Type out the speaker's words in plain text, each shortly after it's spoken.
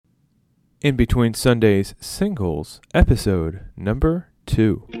In Between Sundays Singles, episode number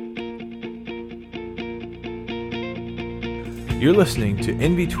 2. You're listening to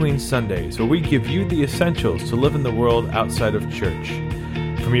In Between Sundays, where we give you the essentials to live in the world outside of church.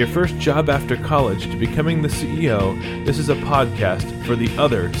 From your first job after college to becoming the CEO, this is a podcast for the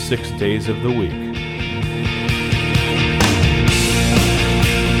other 6 days of the week.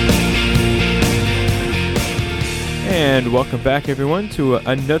 And welcome back, everyone, to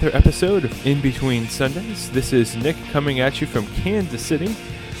another episode of In Between Sundays. This is Nick coming at you from Kansas City.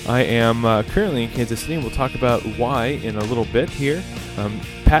 I am currently in Kansas City, and we'll talk about why in a little bit here.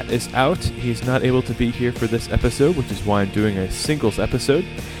 Pat is out. He's not able to be here for this episode, which is why I'm doing a singles episode.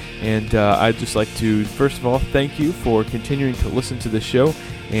 And I'd just like to, first of all, thank you for continuing to listen to the show.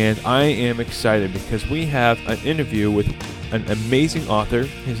 And I am excited because we have an interview with an amazing author.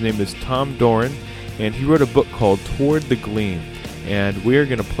 His name is Tom Doran. And he wrote a book called Toward the Gleam. And we're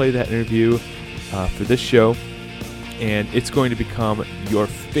going to play that interview for this show. And it's going to become your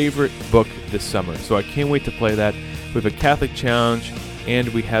favorite book this summer. So I can't wait to play that. We have a Catholic challenge and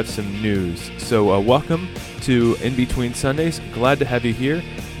we have some news. So welcome to In Between Sundays. Glad to have you here.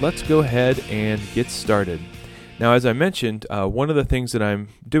 Let's go ahead and get started. Now, as I mentioned, one of the things that I'm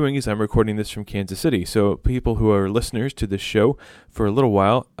doing is I'm recording this from Kansas City. So people who are listeners to this show for a little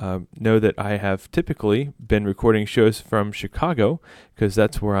while know that I have typically been recording shows from Chicago because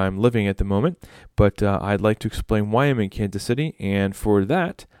that's where I'm living at the moment. But I'd like to explain why I'm in Kansas City. And for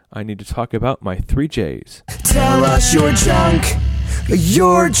that, I need to talk about my 3 J's. Tell us your junk,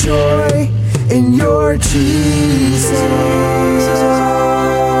 your joy, and your Jesus.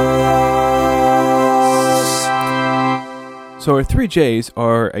 So our 3 J's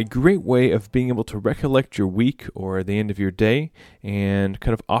are a great way of being able to recollect your week or the end of your day and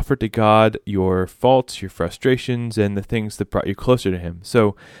kind of offer to God your faults, your frustrations, and the things that brought you closer to Him.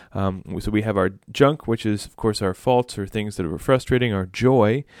 So we have our junk, which is, of course, our faults or things that were frustrating, our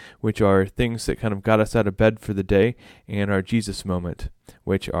joy, which are things that kind of got us out of bed for the day, and our Jesus moment,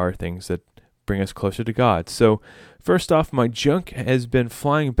 which are things that bring us closer to God. So first off, my junk has been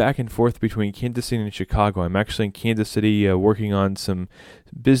flying back and forth between Kansas City and Chicago. I'm actually in Kansas City working on some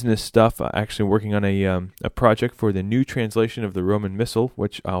business stuff, actually working on a project for the new translation of the Roman Missal,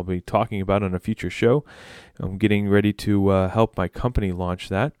 which I'll be talking about on a future show. I'm getting ready to help my company launch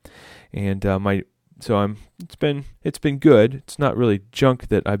that. And it's been good. It's not really junk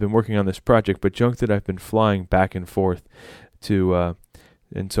that I've been working on this project, but junk that I've been flying back and forth to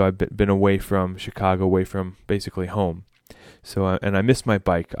and so I've been away from Chicago, away from basically home. So, and I miss my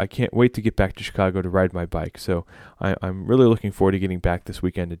bike. I can't wait to get back to Chicago to ride my bike. So I'm really looking forward to getting back this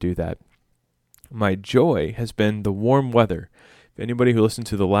weekend to do that. My joy has been the warm weather. If anybody who listened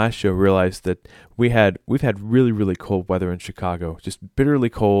to the last show realized that we've had really, really cold weather in Chicago, just bitterly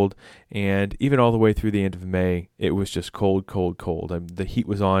cold, and even all the way through the end of May, it was just cold, cold, cold. The heat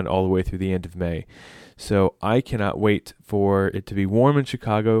was on all the way through the end of May. So I cannot wait for it to be warm in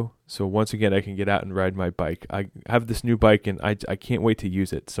Chicago, so once again I can get out and ride my bike. I have this new bike, and I can't wait to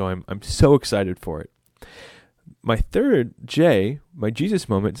use it, so I'm so excited for it. My 3rd J, my Jesus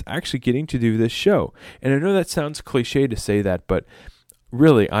moment, is actually getting to do this show. And I know that sounds cliche to say that, but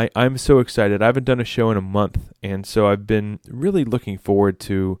really, I'm so excited. I haven't done a show in a month, and so I've been really looking forward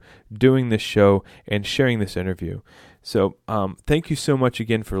to doing this show and sharing this interview. So thank you so much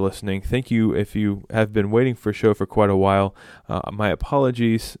again for listening. Thank you if you have been waiting for a show for quite a while. My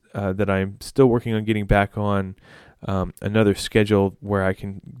apologies that I'm still working on getting back on another schedule where I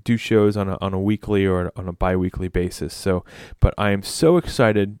can do shows on a weekly or on a bi-weekly basis. So, but I am so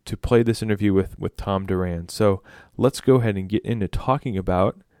excited to play this interview with Tom Doran. So let's go ahead and get into talking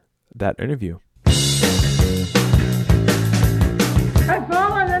about that interview. I've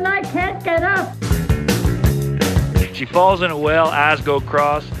fallen and I can't get up. She falls in a well, eyes go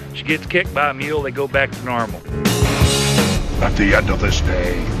cross. She gets kicked by a mule, they go back to normal. At the end of this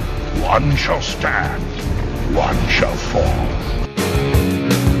day, one shall stand, one shall fall.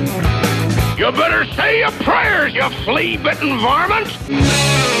 You better say your prayers, you flea-bitten varmint!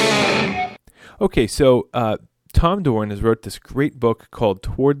 Okay, so Tom Doran has wrote this great book called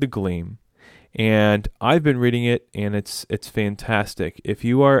Toward the Gleam, and I've been reading it, and it's fantastic. If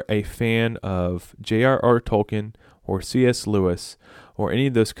you are a fan of J.R.R. Tolkien or C.S. Lewis or any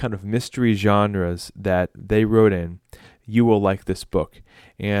of those kind of mystery genres that they wrote in, you will like this book.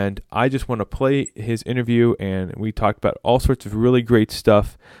 And I just want to play his interview, and we talked about all sorts of really great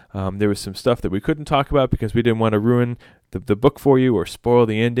stuff. There was some stuff that we couldn't talk about because we didn't want to ruin the book for you or spoil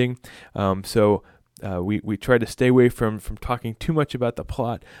the ending. So we tried to stay away from talking too much about the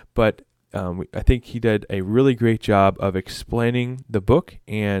plot, but I think he did a really great job of explaining the book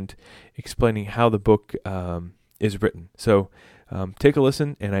and explaining how the book is written. So take a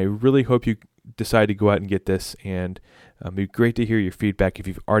listen, and I really hope you decide to go out and get this, and it'd be great to hear your feedback if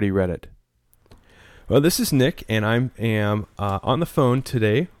you've already read it. Well, this is Nick, and I am on the phone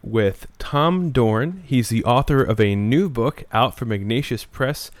today with Tom Dorn. He's the author of a new book out from Ignatius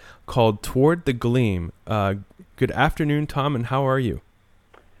Press called Toward the Gleam. Good afternoon, Tom, and how are you?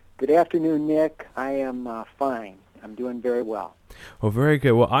 Good afternoon, Nick. I am fine. I'm doing very well. Well, very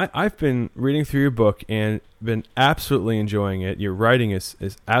good. Well, I've been reading through your book and been absolutely enjoying it. Your writing is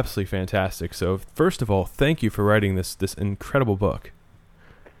absolutely fantastic. So, first of all, thank you for writing this incredible book.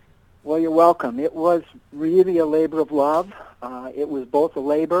 Well, you're welcome. It was really a labor of love. It was both a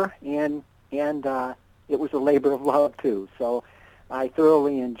labor and it was a labor of love, too. So I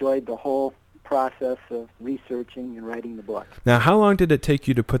thoroughly enjoyed the whole process of researching and writing the book. Now, how long did it take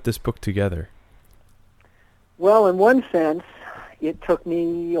you to put this book together? Well, in one sense, it took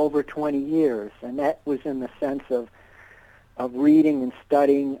me over 20 years, and that was in the sense of reading and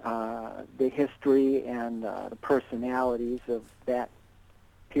studying the history and the personalities of that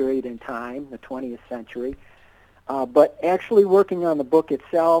period in time, the 20th century. But actually working on the book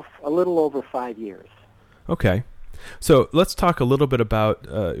itself, a little over 5 years. Okay. So let's talk a little bit about,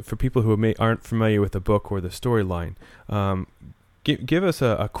 for people who aren't familiar with the book or the storyline, give us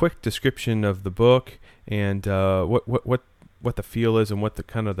a quick description of the book and what the feel is and what the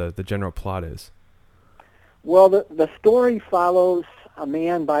kind of the general plot is. Well, the story follows a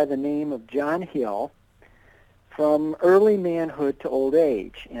man by the name of John Hill from early manhood to old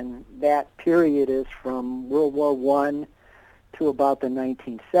age, and that period is from World War I to about the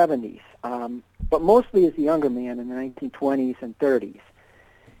 1970s. But mostly as a younger man in the 1920s and 30s.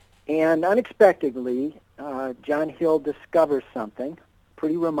 And unexpectedly, John Hill discovers something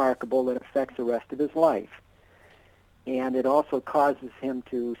pretty remarkable that affects the rest of his life. And it also causes him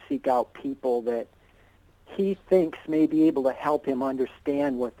to seek out people that he thinks may be able to help him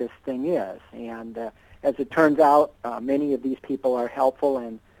understand what this thing is. And as it turns out, many of these people are helpful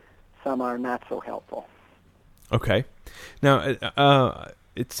and some are not so helpful. Okay. Now,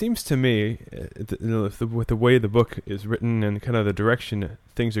 it seems to me, with the way the book is written and kind of the direction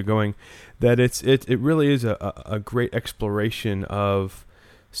things are going, that it really is a great exploration of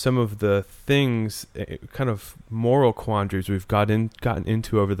some of the things, kind of moral quandaries we've gotten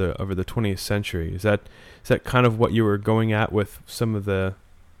into over the 20th century. Is that kind of what you were going at with some of the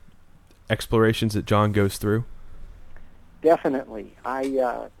explorations that John goes through? Definitely.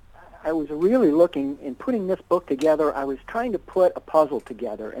 I was really looking, in putting this book together, I was trying to put a puzzle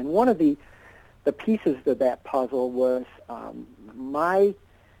together. And one of the pieces of that puzzle was my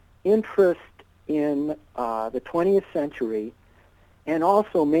interest in the 20th century and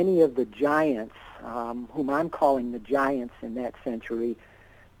also many of the giants, whom I'm calling the giants in that century,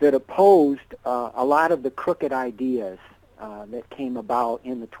 that opposed a lot of the crooked ideas that came about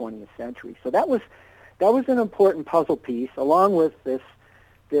in the 20th century. So that was an important puzzle piece, along with this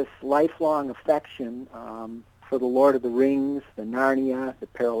lifelong affection for the Lord of the Rings, the Narnia, the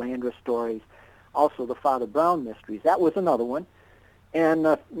Perelandra stories, also the Father Brown mysteries. That was another one. And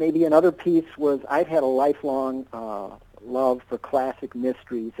maybe another piece was I've had a lifelong love for classic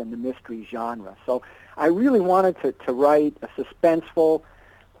mysteries and the mystery genre. So I really wanted to write a suspenseful,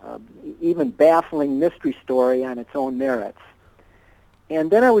 even baffling mystery story on its own merits.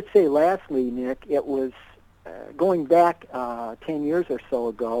 And then I would say lastly, Nick, it was going back 10 years or so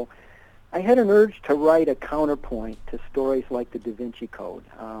ago, I had an urge to write a counterpoint to stories like the Da Vinci Code.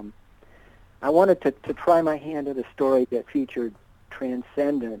 I wanted to try my hand at a story that featured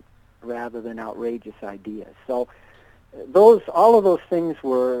transcendent rather than outrageous ideas. So all of those things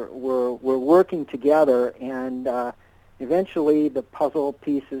were working together, and eventually the puzzle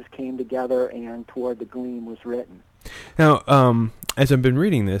pieces came together, and Toward the Gleam was written. Now, as I've been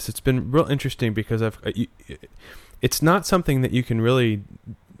reading this, it's been real interesting because it's not something that you can really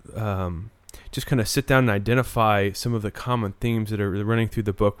just kind of sit down and identify some of the common themes that are running through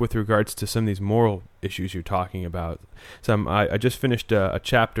the book with regards to some of these moral issues you're talking about. So I just finished a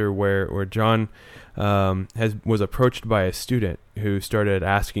chapter where John was approached by a student who started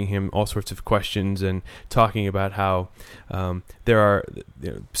asking him all sorts of questions and talking about how there are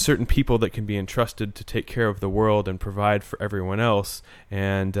certain people that can be entrusted to take care of the world and provide for everyone else.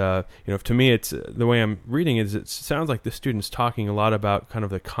 And to me, it's the way I'm reading it is it sounds like the student's talking a lot about kind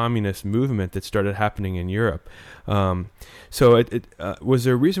of the communist movement that started happening in Europe. So it was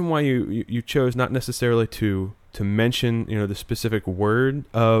there a reason why you chose not necessarily to mention the specific word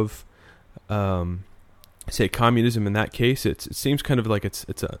of say communism in that case, it seems kind of like it's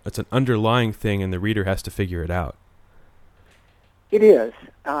an underlying thing, and the reader has to figure it out. It is,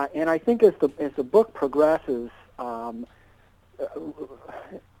 and I think as the book progresses,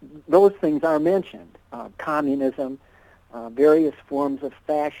 those things are mentioned: communism, various forms of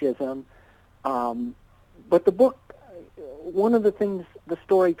fascism. But the book, one of the things the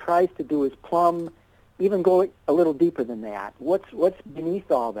story tries to do is even go a little deeper than that. What's beneath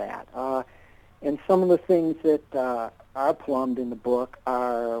all that? And some of the things that are plumbed in the book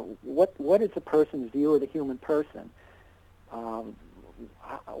are what is a person's view of the human person?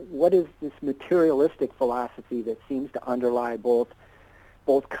 What is this materialistic philosophy that seems to underlie both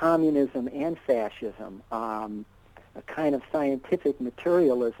communism and fascism? A kind of scientific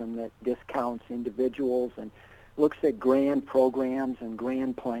materialism that discounts individuals and looks at grand programs and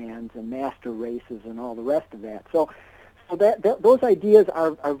grand plans and master races and all the rest of that. So those ideas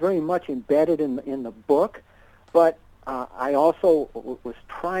are very much embedded in the book, but I also was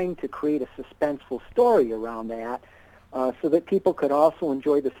trying to create a suspenseful story around that, so that people could also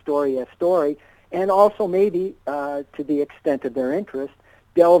enjoy the story as story, and also maybe, to the extent of their interest,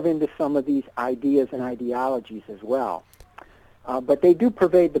 delve into some of these ideas and ideologies as well. But they do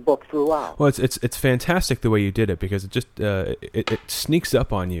pervade the book throughout. Well, it's fantastic the way you did it, because it just it sneaks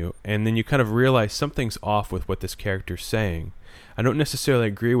up on you, and then you kind of realize something's off with what this character's saying. I don't necessarily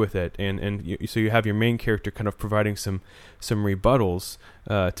agree with it, so you have your main character kind of providing some rebuttals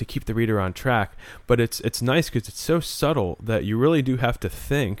to keep the reader on track. But it's nice because it's so subtle that you really do have to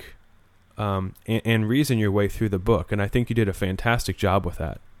think and reason your way through the book, and I think you did a fantastic job with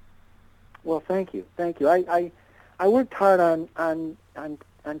that. Well, thank you. I worked hard on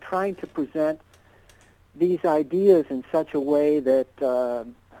trying to present these ideas in such a way that,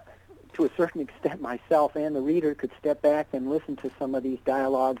 to a certain extent, myself and the reader could step back and listen to some of these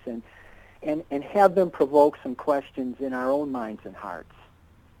dialogues and have them provoke some questions in our own minds and hearts.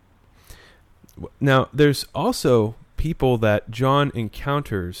 Now, there's also people that John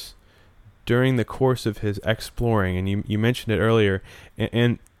encounters during the course of his exploring, and you mentioned it earlier,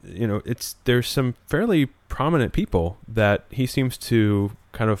 and you know, there's some fairly prominent people that he seems to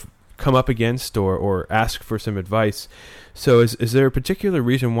kind of come up against or ask for some advice. So is there a particular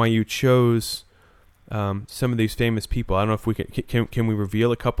reason why you chose some of these famous people? I don't know if we can we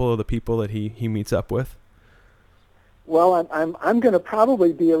reveal a couple of the people that he meets up with? Well, I'm going to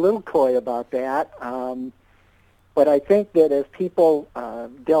probably be a little coy about that, but I think that as people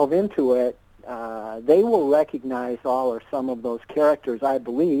delve into it, they will recognize all or some of those characters, I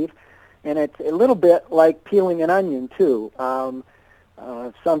believe, and it's a little bit like peeling an onion, too.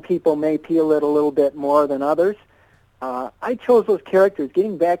 Some people may peel it a little bit more than others. I chose those characters,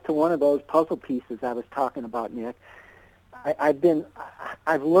 getting back to one of those puzzle pieces I was talking about, Nick.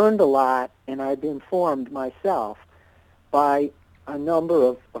 I've learned a lot, and I've been informed myself by a number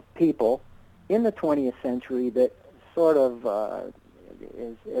of people in the 20th century that sort of,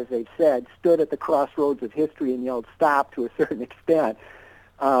 as they've said, stood at the crossroads of history and yelled stop to a certain extent,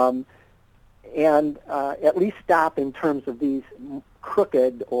 and at least stop in terms of these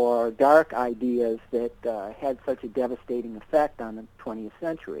crooked or dark ideas that had such a devastating effect on the 20th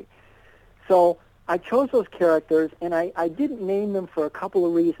century. So I chose those characters, and I didn't name them for a couple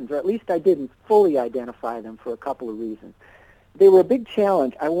of reasons, or at least I didn't fully identify them for a couple of reasons. They were a big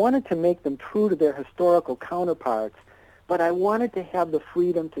challenge. I wanted to make them true to their historical counterparts, but I wanted to have the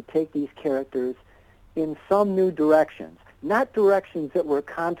freedom to take these characters in some new directions, not directions that were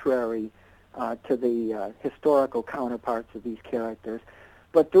contrary to the historical counterparts of these characters,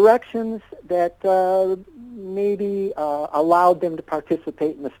 but directions that maybe allowed them to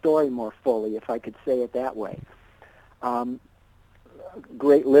participate in the story more fully, if I could say it that way.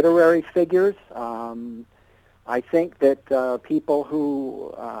 Great literary figures. I think that people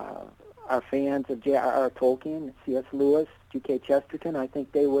who are fans of J.R.R. Tolkien, C.S. Lewis, G.K. Chesterton, I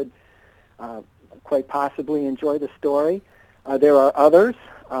think they would quite possibly enjoy the story. There are others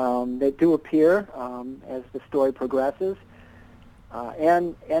that do appear as the story progresses.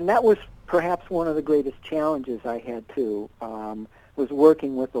 And that was perhaps one of the greatest challenges I had, too, was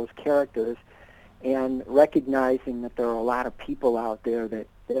working with those characters and recognizing that there are a lot of people out there that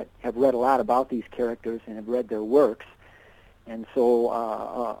have read a lot about these characters and have read their works. And so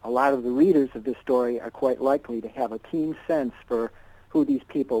a lot of the readers of this story are quite likely to have a keen sense for who these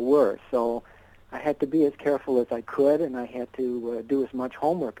people were. So I had to be as careful as I could, and I had to do as much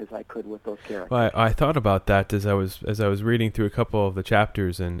homework as I could with those characters. Well, I thought about that as I was reading through a couple of the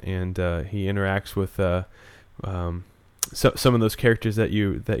chapters, and he interacts with some of those characters that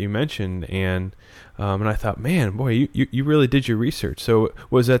you mentioned, and I thought, man, boy, you really did your research. So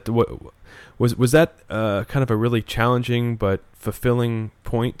was that was that kind of a really challenging but fulfilling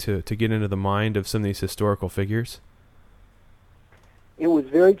point to get into the mind of some of these historical figures? It was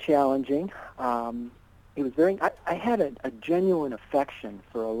very challenging. It was very. I had a genuine affection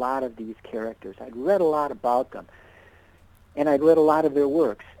for a lot of these characters. I'd read a lot about them, and I'd read a lot of their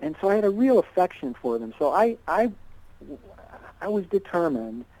works, and so I had a real affection for them. So I was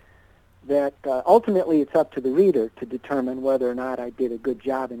determined that ultimately it's up to the reader to determine whether or not I did a good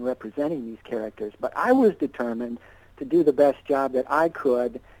job in representing these characters. But I was determined to do the best job that I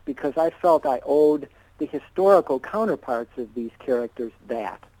could because I felt I owed the historical counterparts of these characters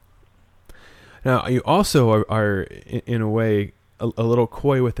that. Now, you also are in a way, a little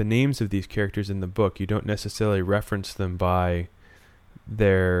coy with the names of these characters in the book. You don't necessarily reference them by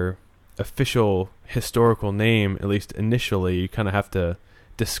their official historical name, at least initially. You kind of have to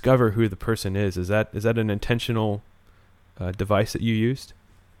discover who the person is. Is that an intentional device that you used?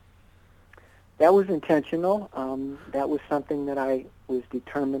 That was intentional. That was something that I was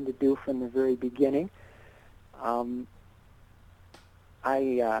determined to do from the very beginning.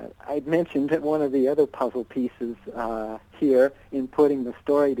 I mentioned that one of the other puzzle pieces here in putting the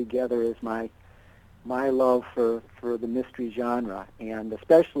story together is my love for the mystery genre, and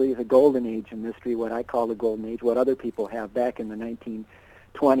especially the golden age of mystery, what I call the golden age, what other people have back in the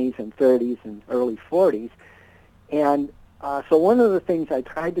 1920s and 30s and early 40s. And so one of the things I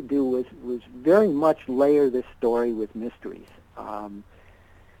tried to do was very much layer this story with mysteries.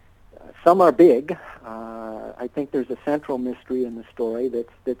 Some are big. I think there's a central mystery in the story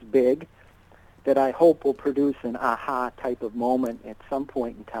that's big, that I hope will produce an aha type of moment at some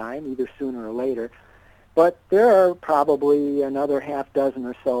point in time, either sooner or later. But there are probably another half dozen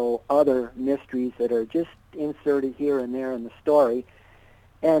or so other mysteries that are just inserted here and there in the story.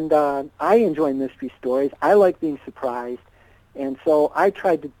 And I enjoy mystery stories. I like being surprised. And so I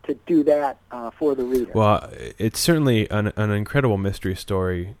tried to do that for the reader. Well, it's certainly an incredible mystery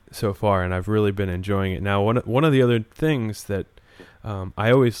story so far, and I've really been enjoying it. Now, one of the other things that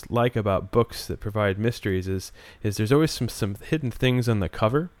I always like about books that provide mysteries is there's always some hidden things on the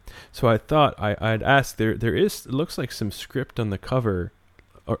cover. So I thought I'd ask, there is, it looks like some script on the cover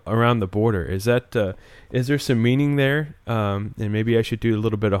around the border. Is there some meaning there? And maybe I should do a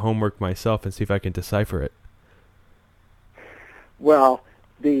little bit of homework myself and see if I can decipher it. Well,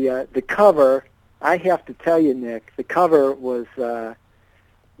 the cover, I have to tell you, Nick, the cover was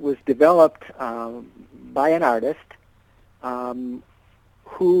developed by an artist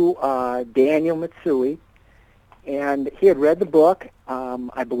who Daniel Mitsui, and he had read the book.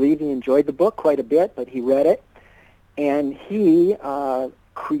 I believe he enjoyed the book quite a bit, but he read it, and he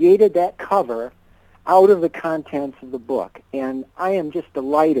created that cover out of the contents of the book. And I am just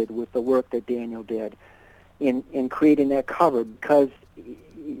delighted with the work that Daniel did in creating that cover, because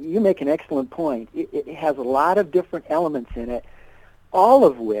you make an excellent point. It has a lot of different elements in it, all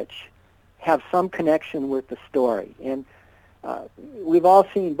of which have some connection with the story. And we've all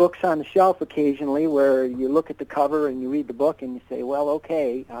seen books on the shelf occasionally where you look at the cover and you read the book and you say, well,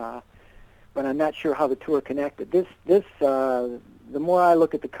 okay, but I'm not sure how the two are connected. The more I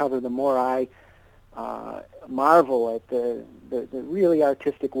look at the cover, the more I marvel at the really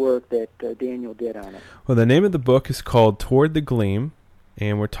artistic work that Daniel did on it. Well, the name of the book is called Toward the Gleam,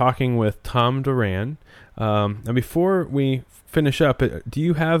 and we're talking with Tom Doran. Now, before we finish up, do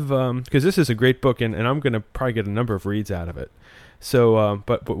you have, because this is a great book, and I'm going to probably get a number of reads out of it. So,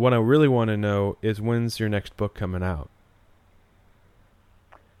 but what I really want to know is, when's your next book coming out?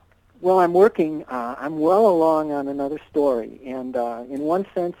 Well, I'm working, I'm well along on another story, and in one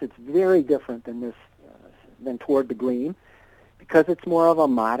sense it's very different than Toward the Gleam, because it's more of a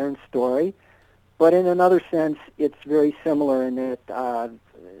modern story, but in another sense it's very similar in that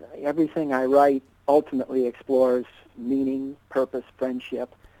everything I write ultimately explores meaning, purpose,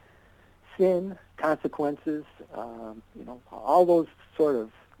 friendship, sin, consequences, all those sort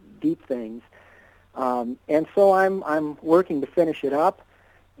of deep things. And so I'm working to finish it up,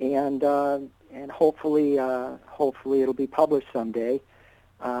 and hopefully it'll be published someday.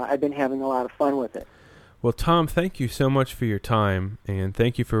 I've been having a lot of fun with it. Well, Tom, thank you so much for your time, and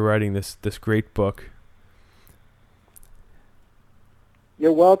thank you for writing this great book.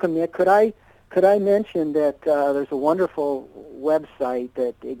 You're welcome, Nick. Could I mention that there's a wonderful website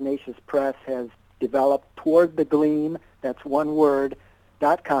that Ignatius Press has developed, Toward the Gleam, that's one word,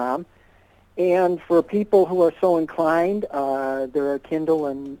 .com. And for people who are so inclined, there are Kindle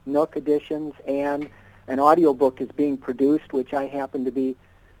and Nook editions, and an audiobook is being produced, which I happen to be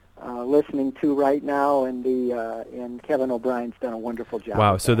listening to right now, and Kevin O'Brien's done a wonderful job.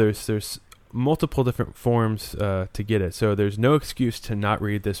 Wow, so there's multiple different forms to get it, so there's no excuse to not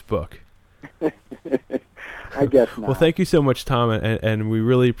read this book. I guess not. Well, thank you so much, Tom, and we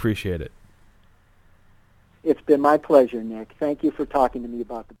really appreciate it. It's been my pleasure, Nick. Thank you for talking to me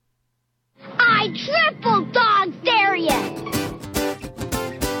about the... I triple dog dare you!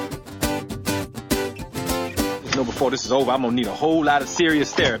 You know, before this is over, I'm gonna need a whole lot of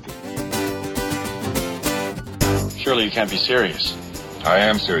serious therapy. Surely you can't be serious. I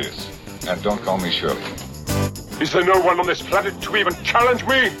am serious. And don't call me Shirley. Is there no one on this planet to even challenge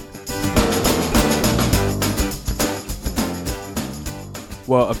me?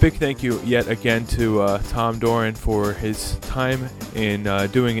 Well, a big thank you yet again to Tom Doran for his time in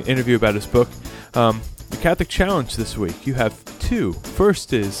doing an interview about his book. The Catholic Challenge this week, you have two.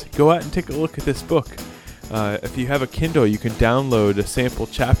 First is, go out and take a look at this book. If you have a Kindle, you can download a sample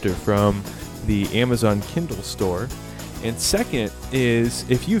chapter from the Amazon Kindle store. And second is,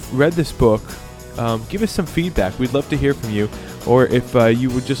 if you've read this book, give us some feedback. We'd love to hear from you. Or if you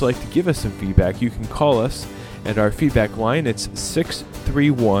would just like to give us some feedback, you can call us at our feedback line. It's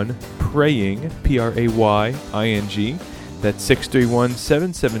 631-PRAYING, P-R-A-Y-I-N-G. That's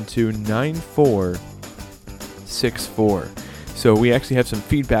 631-772-9464. So we actually have some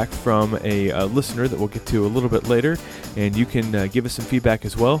feedback from a listener that we'll get to a little bit later, and you can give us some feedback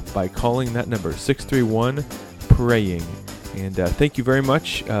as well by calling that number, 631-PRAYING. And thank you very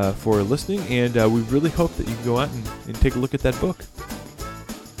much for listening, and we really hope that you can go out and take a look at that book.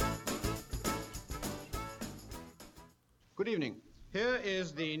 Good evening. Here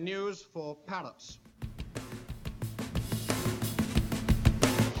is the news for parrots.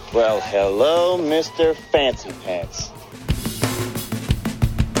 Well, hello, Mr. Fancy Pants.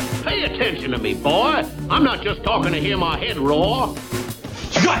 Pay attention to me, boy. I'm not just talking to hear my head roar.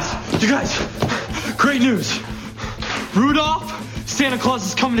 You guys, great news. Rudolph, Santa Claus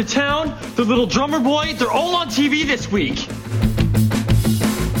is coming to town, the little drummer boy, they're all on TV this week.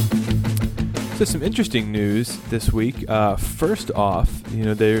 So some interesting news this week. First off, you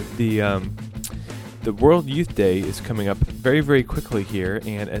know, the World Youth Day is coming up very, very quickly here,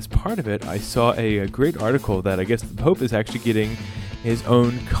 and as part of it, I saw a great article that I guess the Pope is actually getting his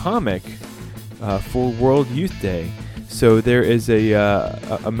own comic for World Youth Day. So there is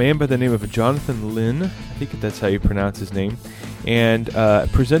a man by the name of Jonathan Lynn, I think that's how you pronounce his name, and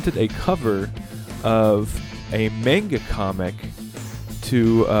presented a cover of a manga comic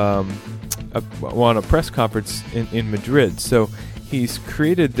to on a press conference in Madrid. So he's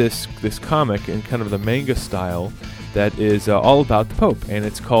created this comic in kind of the manga style that is all about the Pope, and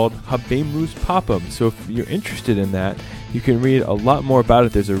it's called Habemus Papam. So if you're interested in that, you can read a lot more about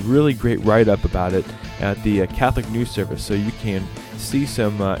it. There's a really great write-up about it at the Catholic News Service, so you can see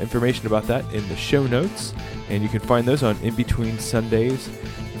some information about that in the show notes, and you can find those on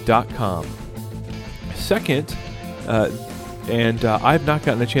InBetweenSundays.com. Second, and I've not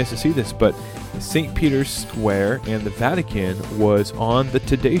gotten a chance to see this, but St. Peter's Square and the Vatican was on the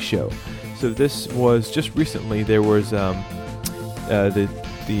Today Show. So this was just recently. There was the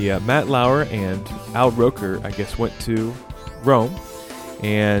Matt Lauer and Al Roker, I guess, went to Rome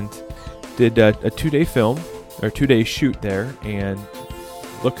and did a 2-day film or 2-day shoot there and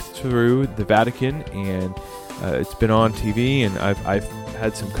looked through the Vatican, and it's been on TV, and I've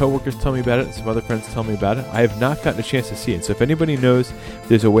had some coworkers tell me about it and some other friends tell me about it. I have not gotten a chance to see it, so if anybody knows if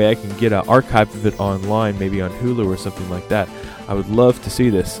there's a way I can get an archive of it online, maybe on Hulu or something like that, I would love to see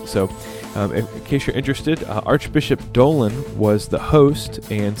this. So in case you're interested, Archbishop Dolan was the host,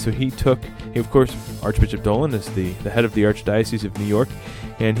 and so of course, Archbishop Dolan is the head of the Archdiocese of New York,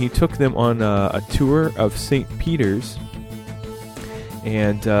 and he took them on a tour of St. Peter's,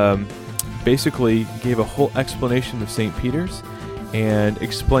 and basically gave a whole explanation of St. Peter's, and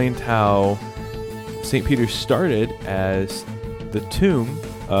explained how St. Peter's started as the tomb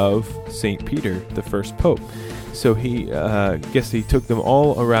of St. Peter, the first pope. So he took them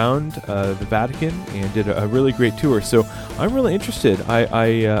all around the Vatican and did a really great tour. So I'm really interested.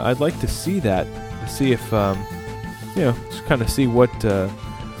 I'd like to see that, to see if just kind of see what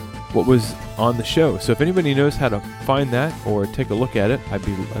was on the show. So if anybody knows how to find that or take a look at it, I'd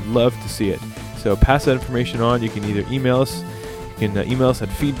love to see it. So pass that information on. You can either email us. You can email us at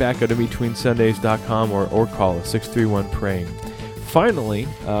feedback@InBetweenSundays.com or call us 631-PRAYING. Finally,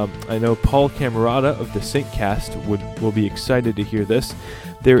 I know Paul Camerata of the Saint Cast will be excited to hear this.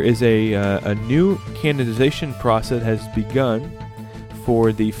 There is a new canonization process has begun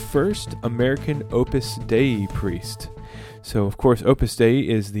for the first American Opus Dei priest. So, of course, Opus Dei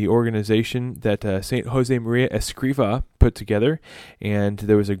is the organization that St. Jose Maria Escriva put together, and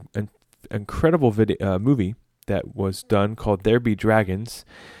there was an incredible movie that was done called There Be Dragons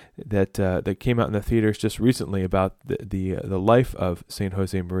that came out in the theaters just recently about the life of St.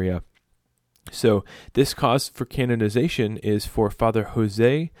 Jose Maria. So this cause for canonization is for Father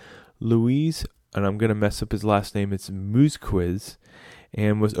Jose Luis, and I'm going to mess up his last name, it's Musquiz,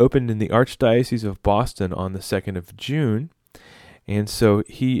 and was opened in the Archdiocese of Boston on the 2nd of June. And so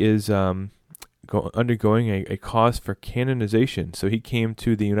he is undergoing a cause for canonization. So he came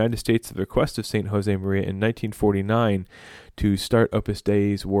to the United States at the request of St. Jose Maria in 1949 to start Opus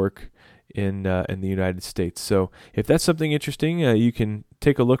Dei's work in the United States. So if that's something interesting, you can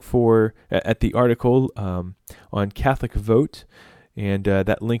take a look at the article on Catholic Vote, and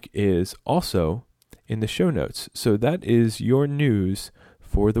that link is also in the show notes. So that is your news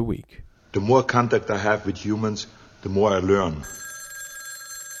for the week. The more contact I have with humans, the more I learn.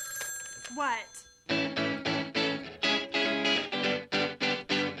 What?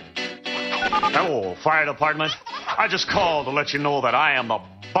 Hello, fire department. I just called to let you know that I am the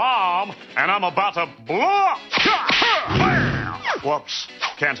bomb, and I'm about to blow up. Whoops.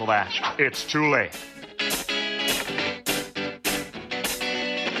 Cancel that. It's too late.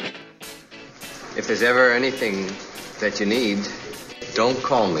 If there's ever anything that you need, don't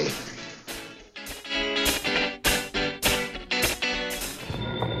call me.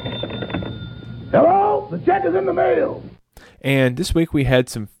 Hello? The check is in the mail. And this week we had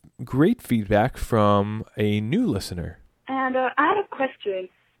some great feedback from a new listener. And I had a question.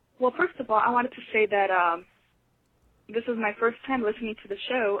 Well, first of all, I wanted to say that this is my first time listening to the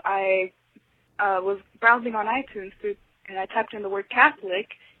show. I was browsing on iTunes and I typed in the word Catholic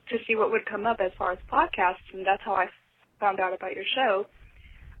to see what would come up as far as podcasts, and that's how I found out about your show.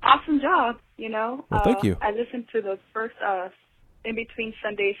 Awesome job, you know. Well, thank you. I listened to the first In Between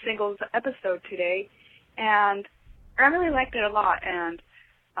Sunday Singles episode today, and I really liked it a lot, and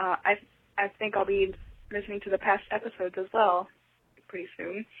I think I'll be listening to the past episodes as well pretty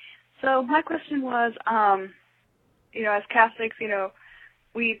soon. So my question was, you know, as Catholics, you know,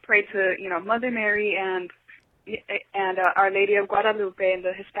 we pray to, you know, Mother Mary and Our Lady of Guadalupe in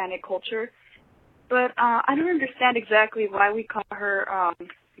the Hispanic culture, but I don't understand exactly why we call her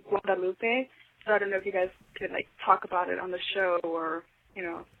Guadalupe. So I don't know if you guys could like talk about it on the show or, you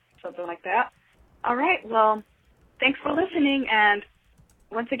know, something like that. All right, well, thanks for listening, and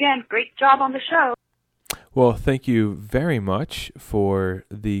once again, great job on the show. Well, thank you very much for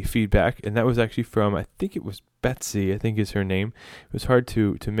the feedback, and that was actually from, I think it was Betsy, I think is her name. It was hard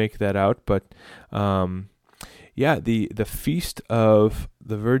to make that out, but yeah, the Feast of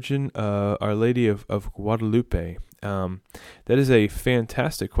the Virgin Our Lady of Guadalupe, that is a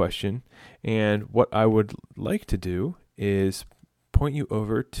fantastic question, and what I would like to do is point you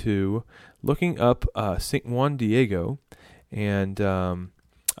over to looking up St. Juan Diego, and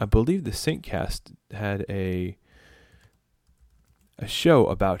I believe the Saintcast had a show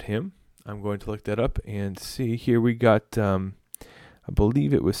about him. I'm going to look that up and see. Here we got, I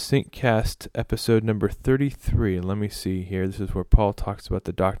believe it was Saintcast episode number 33. Let me see here. This is where Paul talks about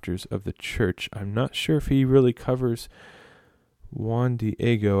the doctors of the church. I'm not sure if he really covers Juan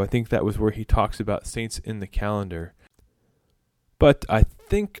Diego. I think that was where he talks about saints in the calendar. But I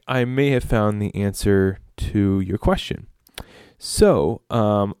think I may have found the answer to your question. So,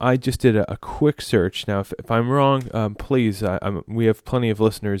 I just did a quick search. Now, if I'm wrong, please, we have plenty of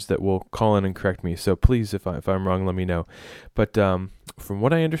listeners that will call in and correct me. So please, if I'm wrong, let me know. But from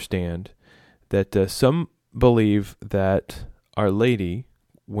what I understand, that some believe that Our Lady,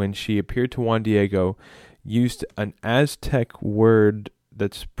 when she appeared to Juan Diego, used an Aztec word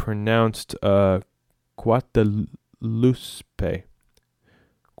that's pronounced Cuatalasupe,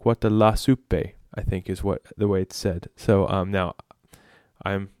 I think is the way it's said. So now,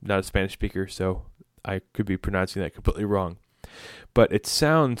 I'm not a Spanish speaker, so I could be pronouncing that completely wrong. But it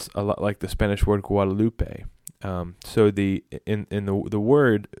sounds a lot like the Spanish word Guadalupe. So the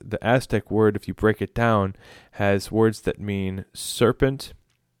word, the Aztec word, if you break it down, has words that mean serpent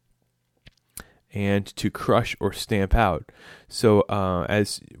and to crush or stamp out. So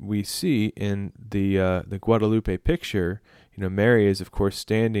as we see in the Guadalupe picture, you know, Mary is, of course,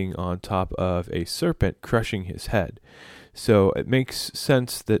 standing on top of a serpent, crushing his head. So it makes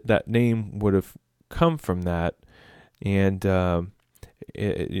sense that that name would have come from that, and so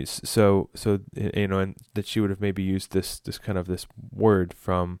you know, and that she would have maybe used this kind of this word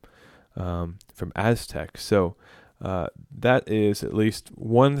from Aztec. So that is at least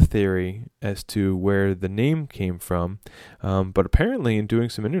one theory as to where the name came from. But apparently, in doing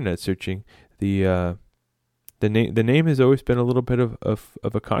some internet searching, the the name has always been a little bit of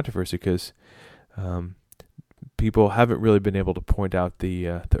a controversy because people haven't really been able to point out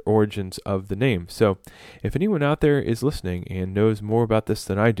the origins of the name. So if anyone out there is listening and knows more about this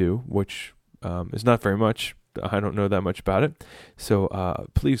than I do, which is not very much, I don't know that much about it. So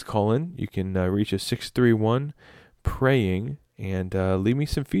please call in. You can reach us 631-PRAYING and leave me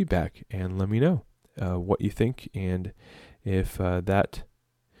some feedback and let me know what you think and if that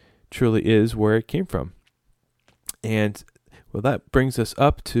truly is where it came from. And well, that brings us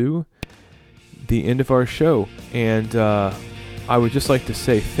up to the end of our show. And I would just like to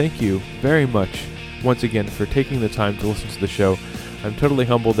say thank you very much once again for taking the time to listen to the show. I'm totally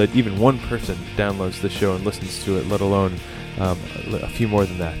humbled that even one person downloads the show and listens to it, let alone a few more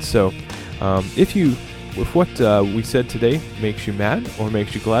than that. So if what we said today makes you mad or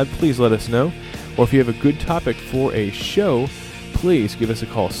makes you glad, please let us know. Or if you have a good topic for a show, please give us a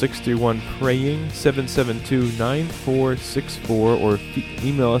call, 631-PRAYING, 772-9464, or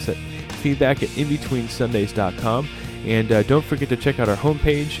email us at feedback@inbetweensundays.com. And don't forget to check out our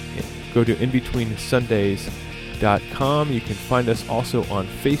homepage. Go to inbetweensundays.com. You can find us also on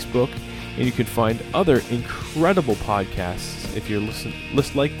Facebook, and you can find other incredible podcasts. If you're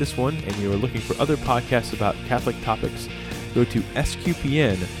like this one and you're looking for other podcasts about Catholic topics, go to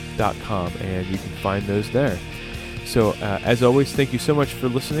sqpn.com and you can find those there. So, as always, thank you so much for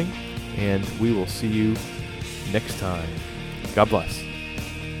listening, and we will see you next time. God bless.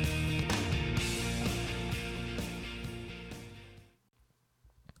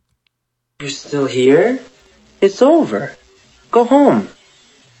 You're still here? It's over. Go home.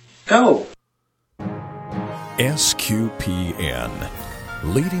 Go. SQPN,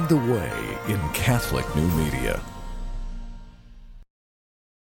 leading the way in Catholic new media.